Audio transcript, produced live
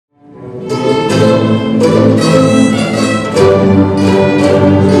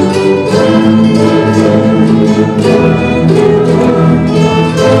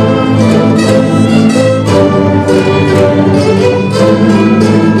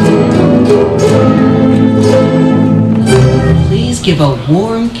Please give a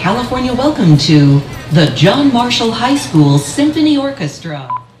warm California welcome to the John Marshall High School Symphony Orchestra.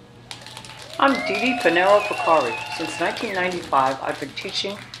 I'm Dee Dee Paakkari. Since 1995, I've been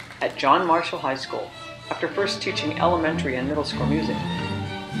teaching at John Marshall High School, after first teaching elementary and middle school music.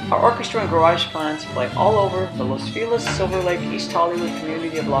 Our orchestra and garage bands play all over the Los Feliz, Silver Lake, East Hollywood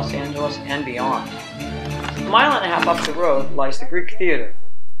community of Los Angeles and beyond. A mile and a half up the road lies the Greek Theater,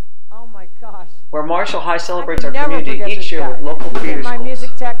 where Marshall High celebrates our community each year with local theater schools.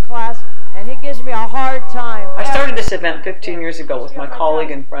 Music tech class, and he gives me a hard time. I started this event 15 years ago with my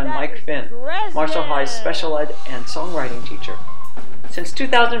colleague and friend Mike Finn, Marshall High's special ed and songwriting teacher. Since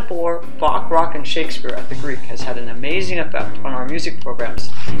 2004, Bach, Rock, and Shakespeare at the Greek has had an amazing effect on our music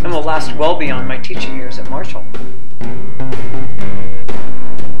programs and will last well beyond my teaching years at Marshall.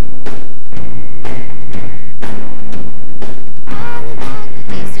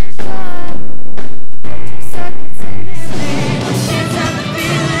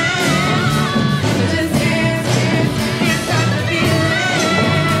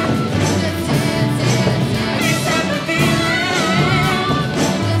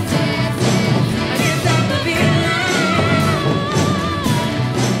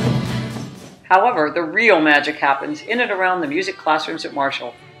 However, the real magic happens in and around the music classrooms at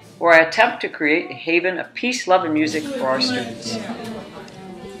Marshall, where I attempt to create a haven of peace, love, and music for our students.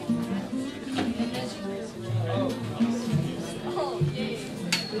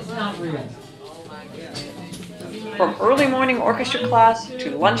 From early morning orchestra class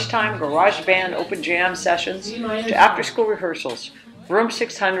to lunchtime garage band open jam sessions to after-school rehearsals, Room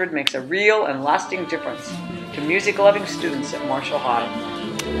 600 makes a real and lasting difference to music-loving students at Marshall High.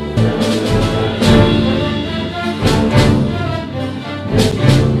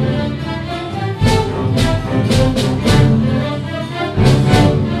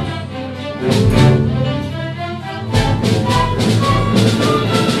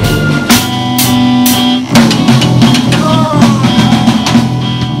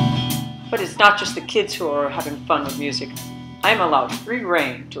 But it's not just the kids who are having fun with music. I am allowed free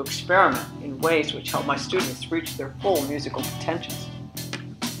rein to experiment in ways which help my students reach their full musical potentials.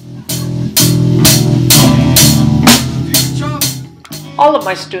 All of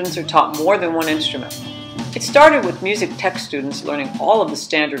my students are taught more than one instrument. It started with music tech students learning all of the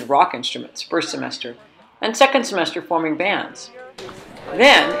standard rock instruments first semester, and second semester forming bands.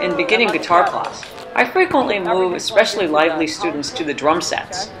 Then, in beginning guitar class, I frequently move especially lively students to the drum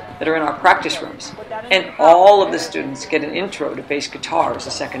sets that are in our practice rooms, and all of the students get an intro to bass guitar as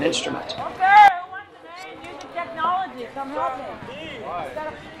a second instrument. Okay, who wants to manage music technology? Come help me. We've got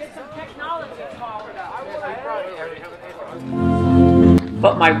to get some technology involved.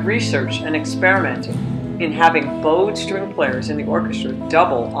 But my research and experimenting in having bowed string players in the orchestra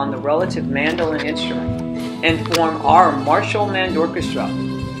double on the relative mandolin instrument and form our Marshall Mandorchestra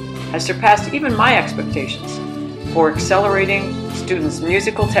has surpassed even my expectations for accelerating students'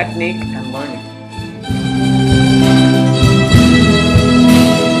 musical technique and learning.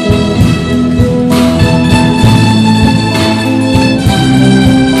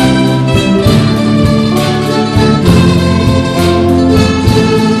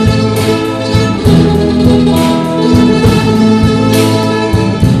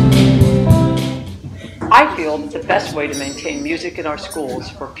 I feel that the best way to maintain music in our schools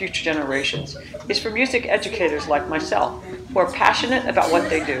for future generations is for music educators like myself, who are passionate about what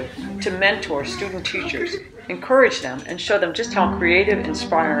they do, to mentor student teachers, encourage them, and show them just how creative,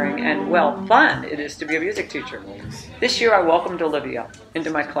 inspiring, and, well, fun it is to be a music teacher. This year I welcomed Olivia into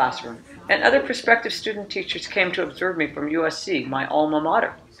my classroom, and other prospective student teachers came to observe me from USC, my alma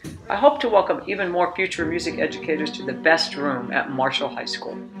mater. I hope to welcome even more future music educators to the best room at Marshall High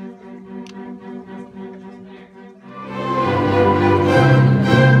School.